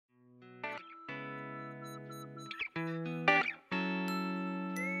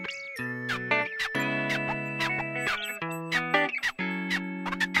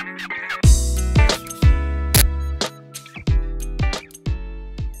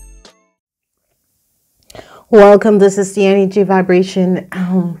Welcome. This is the energy vibration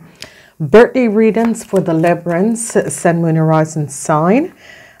birthday readings for the Librans, Sun, Moon, and Rising sign.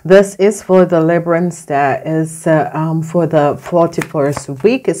 This is for the Librans that is for the 41st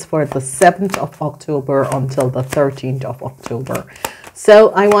week. It's for the 7th of October until the 13th of October.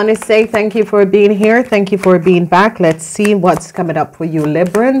 So I want to say thank you for being here. Thank you for being back. Let's see what's coming up for you,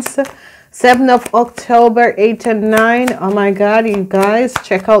 Librans. 7th of October, 8 and 9. Oh my God, you guys,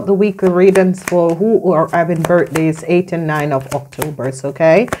 check out the weekly readings for who are having birthdays 8 and 9 of October.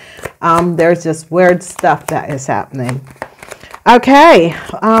 Okay, there's just weird stuff that is happening. Okay,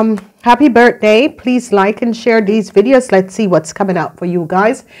 happy birthday. Please like and share these videos. Let's see what's coming up for you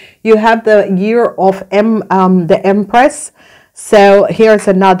guys. You have the year of the Empress. So here's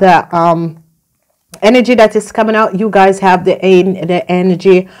another energy that is coming out. You guys have the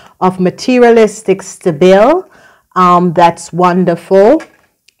energy of materialistic stability. That's wonderful.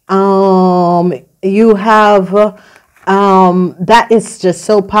 You have that is just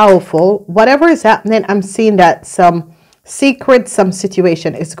so powerful. Whatever is happening, I'm seeing that some secret, some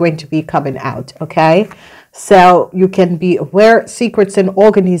situation is going to be coming out. Okay, so you can be aware secrets in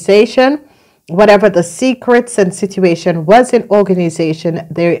organization. Whatever the secrets and situation was in organization,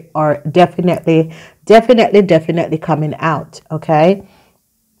 they are definitely coming out. Okay,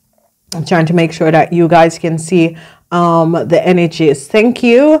 I'm trying to make sure that you guys can see the energies. Thank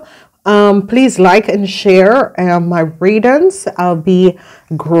you. Please like and share my readings. I'll be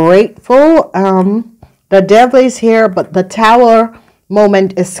grateful. The devil is here, but the tower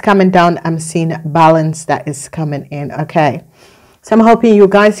moment is coming down. I'm seeing balance that is coming in. Okay, so I'm hoping you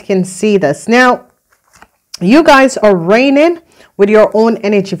guys can see this. Now, you guys are reigning with your own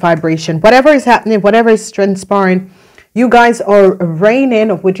energy vibration. Whatever is happening, whatever is transpiring, you guys are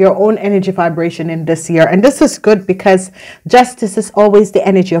reigning with your own energy vibration in this year. And this is good because justice is always the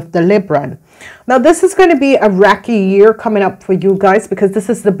energy of the Libran. Now, this is going to be a rocky year coming up for you guys because this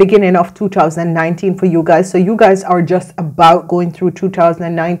is the beginning of 2019 for you guys. So you guys are just about going through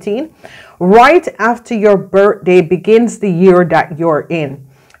 2019. Right after your birthday begins the year that you're in.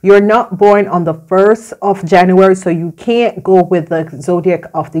 You're not born on the 1st of January, so you can't go with the zodiac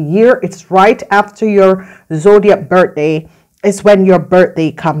of the year. It's right after your zodiac birthday is when your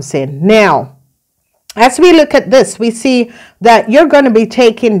birthday comes in. Now, as we look at this, we see that you're going to be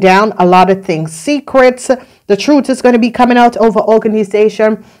taking down a lot of things. Secrets, the truth is going to be coming out over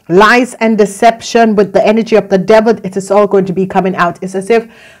organization, lies and deception with the energy of the devil. It is all going to be coming out. It's as if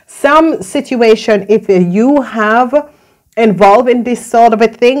some situation, if you have involved in this sort of a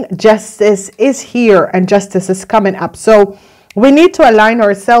thing, justice is here and justice is coming up. So we need to align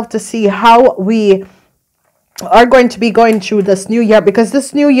ourselves to see how we are going to be going through this new year, because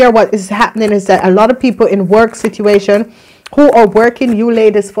this new year what is happening is that a lot of people in work situation who are working, you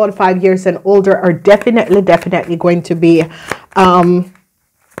ladies 45 years and older, are definitely going to be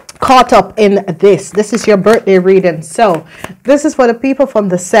caught up in this. This is your birthday reading. So this is for the people from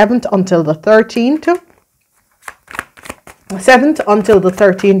the 7th until the 13th. 7th until the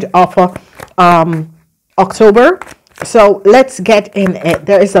 13th of October. So let's get in it.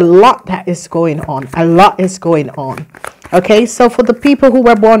 There is a lot that is going on. A lot is going on. Okay, so for the people who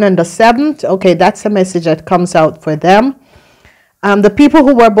were born on the 7th, okay, that's a message that comes out for them. The people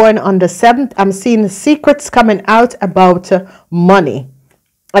who were born on the 7th, I'm seeing secrets coming out about money.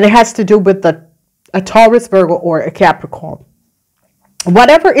 And it has to do with a Taurus, Virgo, or a Capricorn.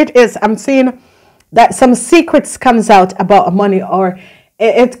 Whatever it is, I'm seeing that some secrets comes out about money, or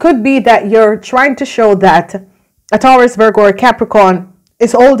it could be that you're trying to show that a Taurus, Virgo, or Capricorn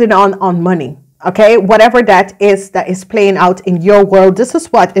is holding on money. Okay, whatever that is playing out in your world, this is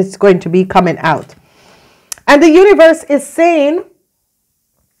what is going to be coming out. And the universe is saying,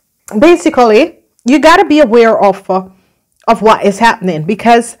 basically, you got to be aware of what is happening,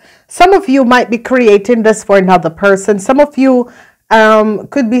 because some of you might be creating this for another person. Some of you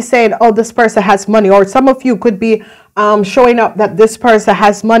could be saying, oh, this person has money, or some of you could be showing up that this person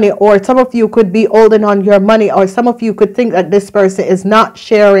has money, or some of you could be holding on your money, or some of you could think that this person is not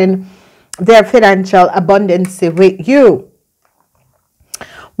sharing their financial abundance with you.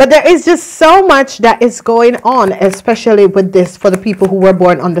 But there is just so much that is going on, especially with this for the people who were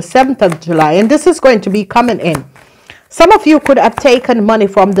born on the 7th of July, and this is going to be coming in. Some of you could have taken money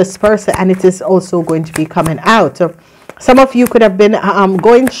from this person, and it is also going to be coming out. Some of you could have been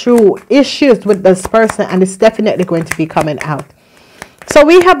going through issues with this person, and it's definitely going to be coming out. So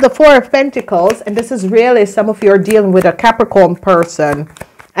we have the 4 of Pentacles, and this is really some of you are dealing with a Capricorn person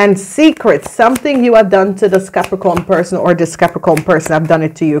and secrets. Something you have done to this Capricorn person, or this Capricorn person have done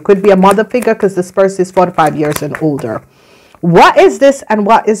it to you. It could be a mother figure, because this person is 45 years and older. What is this and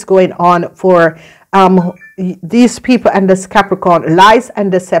what is going on for these people and this Capricorn, lies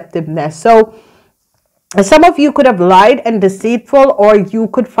and deceptiveness. So some of you could have lied and deceitful, or you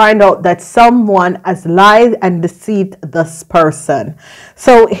could find out that someone has lied and deceived this person.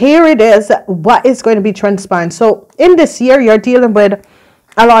 So here it is, what is going to be transpiring. So in this year, you're dealing with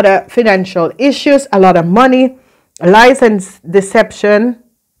a lot of financial issues, a lot of money, lies and deception.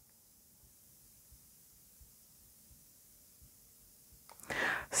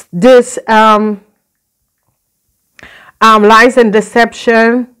 This lies and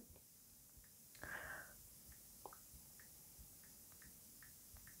deception.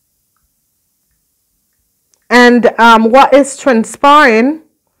 And what is transpiring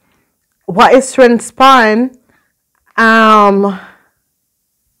is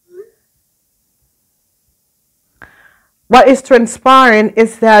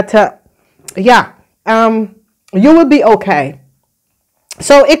that you will be okay.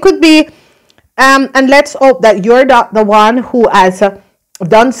 So it could be and let's hope that you're not the one who has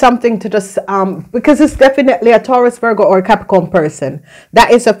done something to this, because it's definitely a Taurus, Virgo, or Capricorn person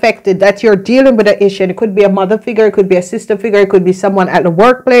that is affected, that you're dealing with an issue. It could be a mother figure, it could be a sister figure, it could be someone at the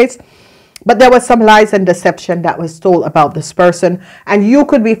workplace, but there was some lies and deception that was told about this person, and you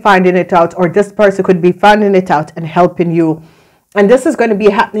could be finding it out, or this person could be finding it out and helping you. And this is going to be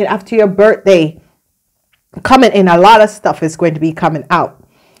happening after your birthday coming in. A lot of stuff is going to be coming out.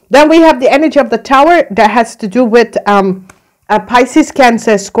 Then we have the energy of the Tower that has to do with a Pisces,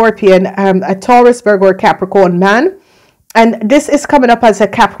 Cancer, Scorpion, a Taurus, Virgo, or Capricorn man. And this is coming up as a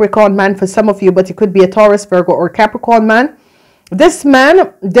Capricorn man for some of you, but it could be a Taurus, Virgo, or Capricorn man. This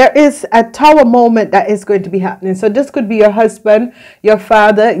man, there is a Tower moment that is going to be happening. So this could be your husband, your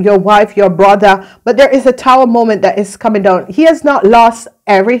father, your wife, your brother, but there is a Tower moment that is coming down. He has not lost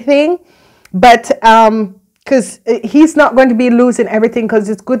everything, but because he's not going to be losing everything, because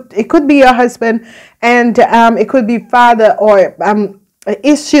it could be your husband, and it could be father, or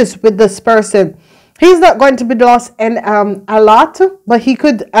issues with this person. He's not going to be lost in a lot, but he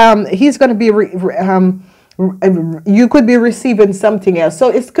could he's going to be you could be receiving something else. So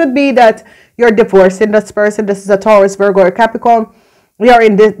it could be that you're divorcing this person. This is a Taurus, Virgo, or Capricorn. You're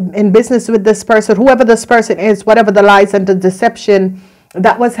in business with this person, whoever this person is, whatever the lies and the deception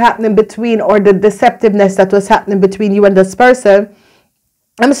that was happening between, or the deceptiveness that was happening between you and this person.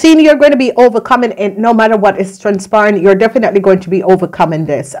 I'm seeing you're going to be overcoming it. No matter what is transpiring, you're definitely going to be overcoming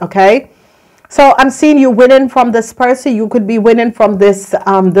this. Okay, so I'm seeing you winning from this person. You could be winning from this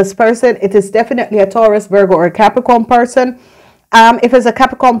this person. It is definitely a Taurus, Virgo, or a Capricorn person. If it's a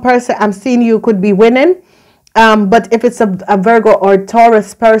Capricorn person, I'm seeing you could be winning, but if it's a Virgo or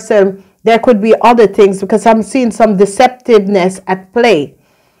Taurus person, there could be other things, because I'm seeing some deceptiveness at play.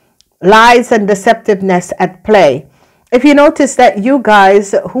 Lies and deceptiveness at play. If you notice that you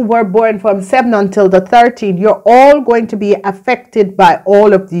guys who were born from 7 until the 13th, you're all going to be affected by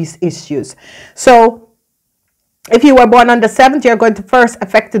all of these issues. So if you were born on the 7th, you're going to first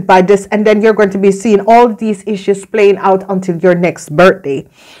affected by this, and then you're going to be seeing all of these issues playing out until your next birthday.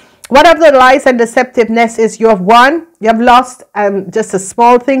 Whatever the lies and deceptiveness is, you have won. You have lost just a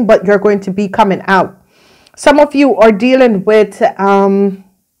small thing, but you're going to be coming out. Some of you are dealing with, and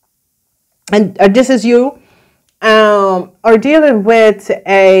this is you, are dealing with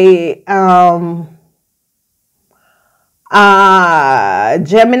a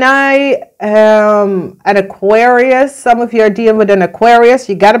Gemini, an Aquarius. Some of you are dealing with an Aquarius.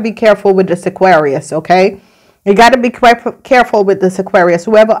 You got to be careful with this Aquarius, okay? You got to be careful with this Aquarius.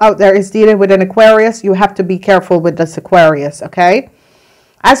 Whoever out there is dealing with an Aquarius, you have to be careful with this Aquarius, okay?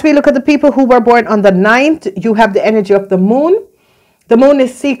 As we look at the people who were born on the 9th, you have the energy of the moon. The moon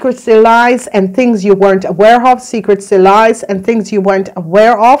is secrets, lies, and things you weren't aware of. Secrets, lies, and things you weren't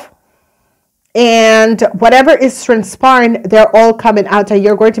aware of. And whatever is transpiring, they're all coming out, and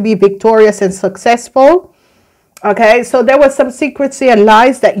you're going to be victorious and successful. Okay, so there was some secrecy and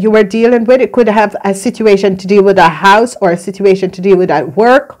lies that you were dealing with. It could have a situation to deal with a house, or a situation to deal with at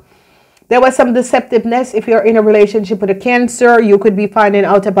work. There was some deceptiveness. If you're in a relationship with a Cancer, you could be finding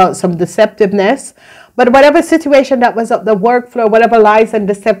out about some deceptiveness. But whatever situation that was up the workflow, whatever lies and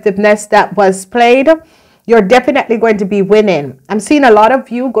deceptiveness that was played, you're definitely going to be winning. I'm seeing a lot of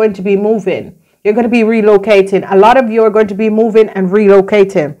you going to be moving. You're going to be relocating. A lot of you are going to be moving and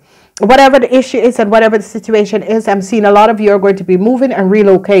relocating. Whatever the issue is and whatever the situation is, I'm seeing a lot of you are going to be moving and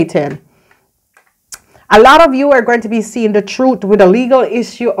relocating. A lot of you are going to be seeing the truth with a legal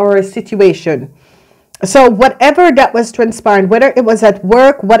issue or a situation. So whatever that was transpiring, whether it was at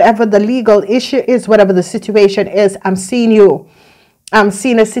work, whatever the legal issue is, whatever the situation is, I'm seeing you I'm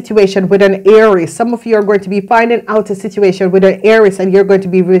seeing a situation with an Aries. Some of you are going to be finding out a situation with an Aries, and you're going to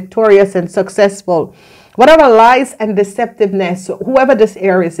be victorious and successful. Whatever lies and deceptiveness, whoever this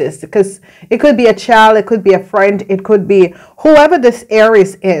Aries is, because it could be a child, it could be a friend, it could be whoever this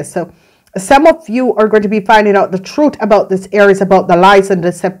Aries is. So some of you are going to be finding out the truth about this Aries, about the lies and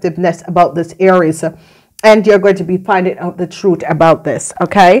deceptiveness about this Aries. And you're going to be finding out the truth about this,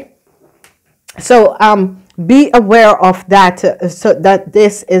 okay? So be aware of that, so that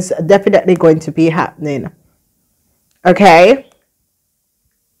this is definitely going to be happening, okay?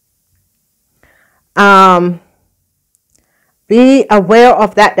 Be aware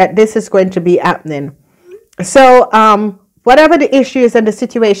of that this is going to be happening. So whatever the issues and the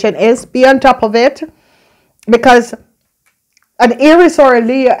situation is, be on top of it, because an Aries or a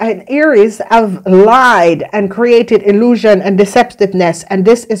Leo, an Aries have lied and created illusion and deceptiveness, and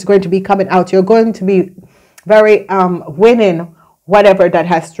this is going to be coming out. You're going to be very winning whatever that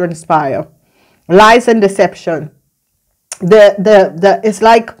has transpired. Lies and deception. It's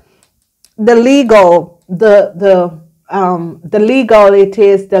like the legal, the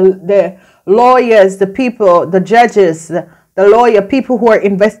legalities, the lawyers, the people, the judges, the lawyer, people who are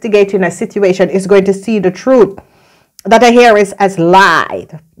investigating a situation is going to see the truth that a Aries has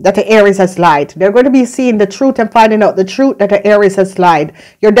lied. That a Aries has lied. They're going to be seeing the truth and finding out the truth that a Aries has lied.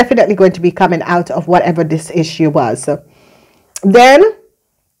 You're definitely going to be coming out of whatever this issue was. Then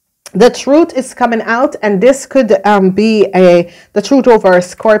the truth is coming out, and this could be the truth over a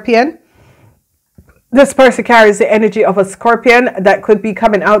Scorpion. This person carries the energy of a Scorpion that could be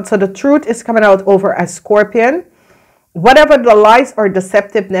coming out. So the truth is coming out over a Scorpion. Whatever the lies or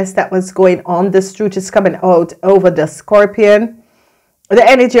deceptiveness that was going on, this truth is coming out over the Scorpion. The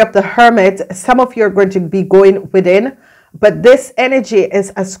energy of the Hermit, some of you are going to be going within, but this energy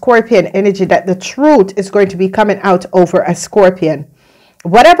is a Scorpion energy, that the truth is going to be coming out over a Scorpion.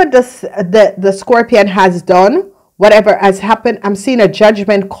 Whatever the Scorpion has done, whatever has happened, I'm seeing a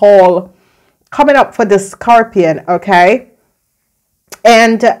judgment call coming up for the Scorpion, okay?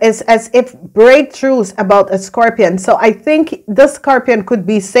 And it's as if breakthroughs about a Scorpion. So I think the Scorpion could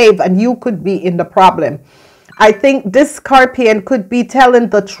be saved and you could be in the problem. I think this Scorpion could be telling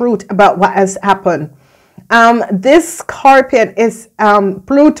the truth about what has happened. This Scorpion is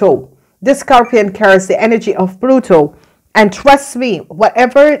Pluto. This Scorpion carries the energy of Pluto. And trust me,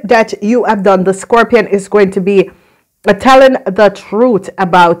 whatever that you have done, the Scorpion is going to be telling the truth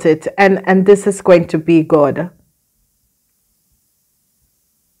about it. And this is going to be good.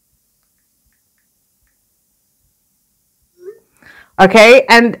 Okay,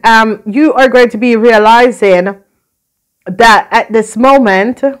 and you are going to be realizing that at this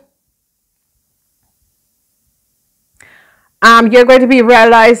moment, you're going to be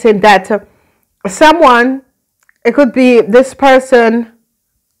realizing that someone, it could be this person,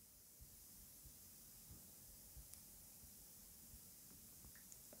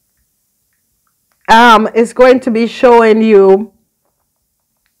 is going to be showing you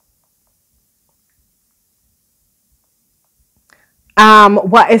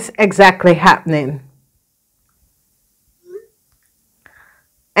what is exactly happening.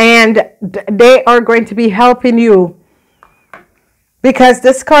 And they are going to be helping you, because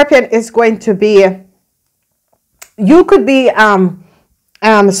the Scorpion is going to be, you could be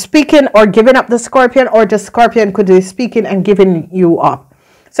speaking or giving up the Scorpion, or the Scorpion could be speaking and giving you up.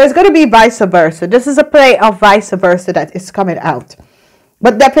 So it's going to be vice versa. This is a play of vice versa that is coming out.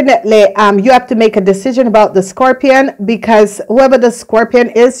 But definitely, you have to make a decision about the Scorpion, because whoever the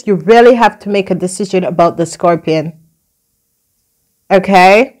Scorpion is, you really have to make a decision about the Scorpion.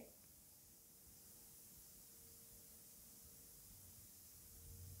 Okay?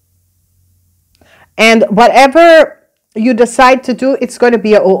 And whatever you decide to do, it's going to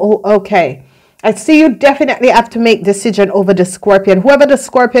be okay. I see you definitely have to make decision over the Scorpion. Whoever the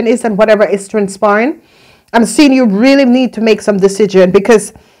Scorpion is and whatever is transpiring, I'm seeing you really need to make some decision,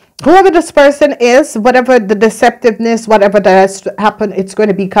 because whoever this person is, whatever the deceptiveness, whatever that has happened, it's going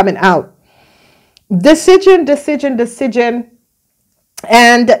to be coming out. Decision.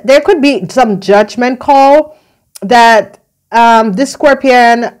 And there could be some judgment call that this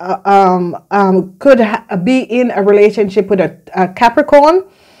Scorpion could be in a relationship with a Capricorn.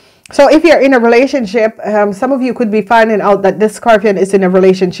 So if you're in a relationship, some of you could be finding out that this Scorpion is in a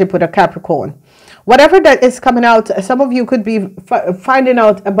relationship with a Capricorn. Whatever that is coming out, some of you could be finding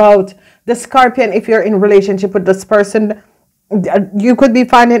out about the Scorpion. If you're in a relationship with this person, you could be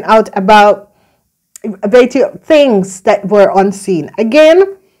finding out about things that were unseen.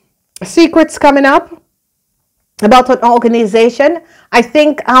 Again, secrets coming up about an organization. I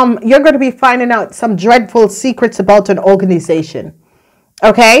think you're going to be finding out some dreadful secrets about an organization.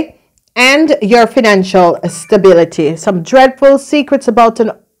 Okay, and your financial stability. Some dreadful secrets about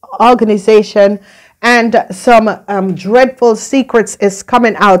an organization, and some dreadful secrets is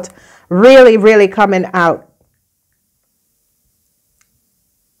coming out, really coming out.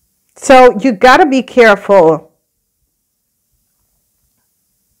 So you got to be careful.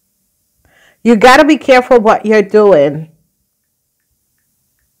 You got to be careful what you're doing.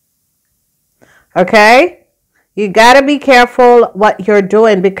 Okay? You got to be careful what you're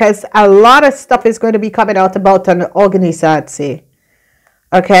doing, because a lot of stuff is going to be coming out about an organization.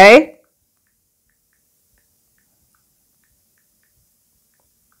 Okay?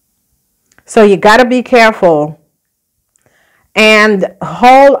 So you got to be careful. And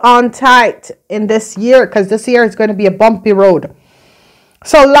hold on tight in this year, because this year is going to be a bumpy road.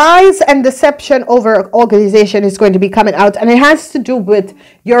 So lies and deception over organization is going to be coming out, and it has to do with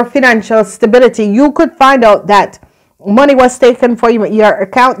your financial stability. You could find out that money was taken from your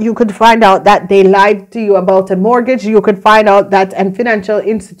account. You could find out that they lied to you about a mortgage. You could find out that financial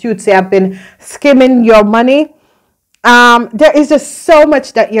institutes have been skimming your money. There is just so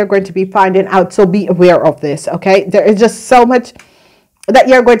much that you're going to be finding out, so be aware of this. Okay, there is just so much that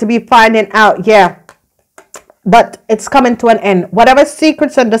you're going to be finding out. Yeah, but it's coming to an end. Whatever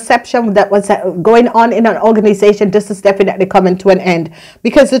secrets and deception that was going on in an organization, this is definitely coming to an end,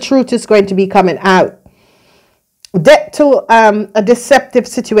 because the truth is going to be coming out. Debt to a deceptive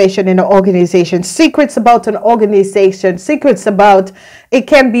situation in an organization, secrets about an organization, secrets about, it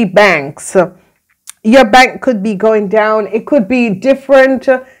can be banks. Your bank could be going down. It could be different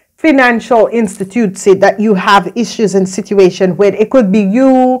financial institutes that you have issues and situation with. It could be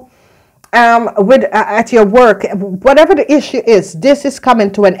you at your work. Whatever the issue is, this is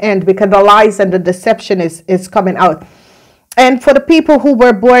coming to an end, because the lies and the deception is coming out. And for the people who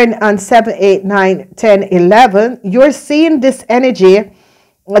were born on 7, 8, 9, 10, 11, you're seeing this energy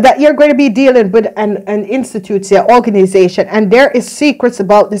that you're going to be dealing with an institute, an organization, and there is secrets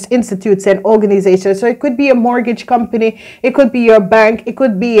about this institute and organization. So it could be a mortgage company, it could be your bank, it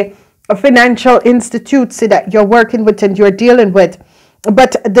could be a financial institute that you're working with and you're dealing with,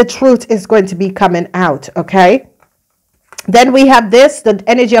 but the truth is going to be coming out. Okay, then we have this, the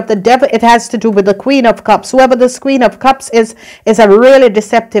energy of the devil. It has to do with the Queen of Cups. Whoever this Queen of Cups is a really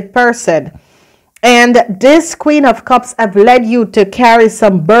deceptive person. And this Queen of Cups have led you to carry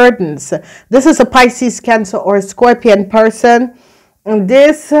some burdens. This is a Pisces, Cancer, or Scorpion person. And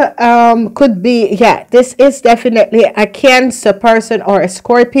this could be, yeah, this is definitely a Cancer person or a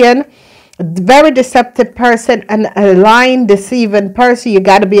Scorpion. Very deceptive person and a lying, deceiving person. You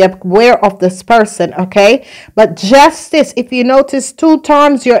got to be aware of this person, okay? But justice, if you notice 2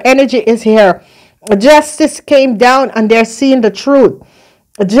 times your energy is here. Justice came down and they're seeing the truth.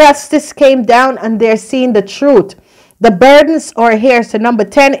 Justice came down and they're seeing the truth. The burdens are here. So number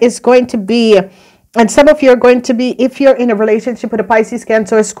 10 is going to be, and some of you are going to be, if you're in a relationship with a Pisces,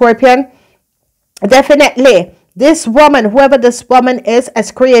 Cancer, or Scorpion, definitely this woman, whoever this woman is,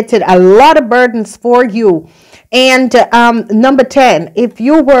 has created a lot of burdens for you. And number 10, if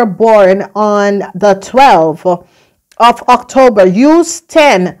you were born on the 12th of October, use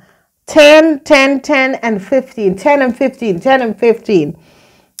 10, 10, 10, 10, and 15, 10 and 15, 10 and 15.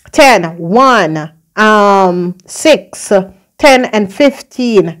 10, 1, 6, 10, and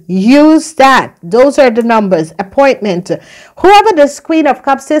 15. Use that. Those are the numbers. Appointment. Whoever this Queen of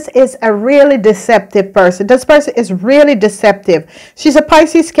Cups is a really deceptive person. This person is really deceptive. She's a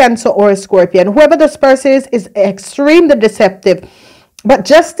Pisces, Cancer, or a Scorpion. Whoever this person is extremely deceptive. But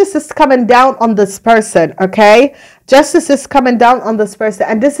justice is coming down on this person, okay? Justice is coming down on this person.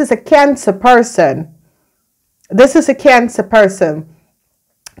 And this is a Cancer person. This is a Cancer person.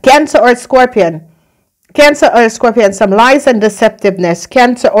 Cancer or Scorpion. Cancer or Scorpion, some lies and deceptiveness.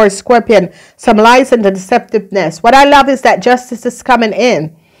 Cancer or Scorpion, some lies and deceptiveness. What I love is that justice is coming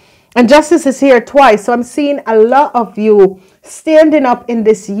in. And justice is here twice. So I'm seeing a lot of you standing up in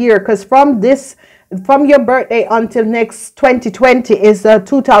this year. Because from your birthday until next 2020 is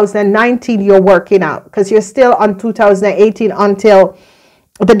 2019 you're working out. Because you're still on 2018 until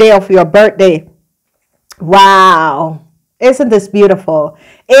the day of your birthday. Wow. Isn't this beautiful?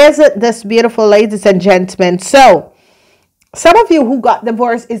 Isn't this beautiful, ladies and gentlemen? So, some of you who got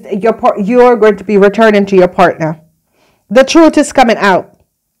divorced, you're going to be returning to your partner. The truth is coming out.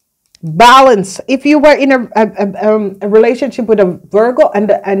 Balance. If you were in a relationship with a Virgo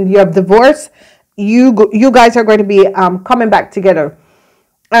and you have divorced, you guys are going to be coming back together.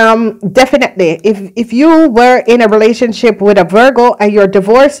 Definitely. If you were in a relationship with a Virgo and you're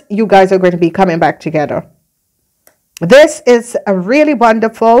divorced, you guys are going to be coming back together. This is a really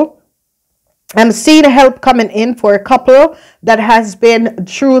wonderful. I'm seeing help coming in for a couple that has been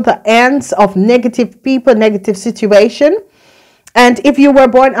through the ends of negative people, negative situation. And if you were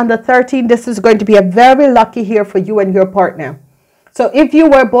born on the 13th, this is going to be a very lucky year for you and your partner. So if you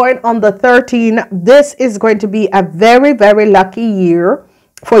were born on the 13th, this is going to be a very, very lucky year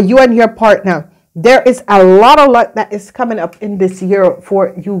for you and your partner. There is a lot of luck that is coming up in this year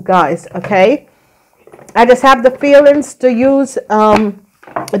for you guys, okay? I just have the feelings to use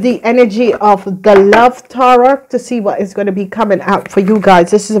the energy of the Love Tarot to see what is going to be coming out for you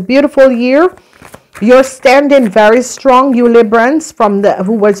guys. This is a beautiful year. You're standing very strong, you Librans, from the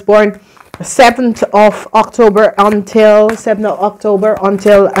who was born 7th of October until the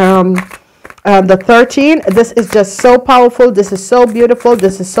 13th. This is just so powerful. This is so beautiful.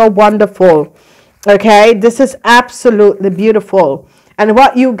 This is so wonderful. Okay, this is absolutely beautiful. And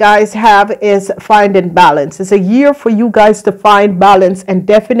what you guys have is finding balance. It's a year for you guys to find balance, and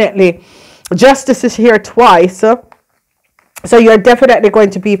definitely justice is here twice. So you're definitely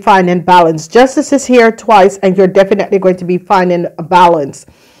going to be finding balance. Justice is here twice, and you're definitely going to be finding a balance.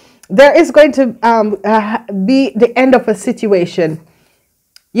 There is going to be the end of a situation.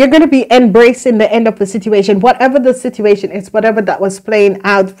 You're going to be embracing the end of the situation. Whatever the situation is, whatever that was playing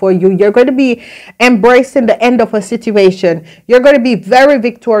out for you, you're going to be embracing the end of a situation. You're going to be very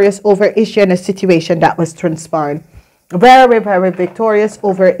victorious over issue and a situation that was transpired. Very, very victorious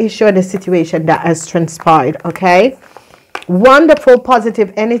over issue and a situation that has transpired, okay? Wonderful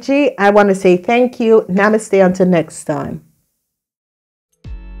positive energy. I want to say thank you. Namaste until next time.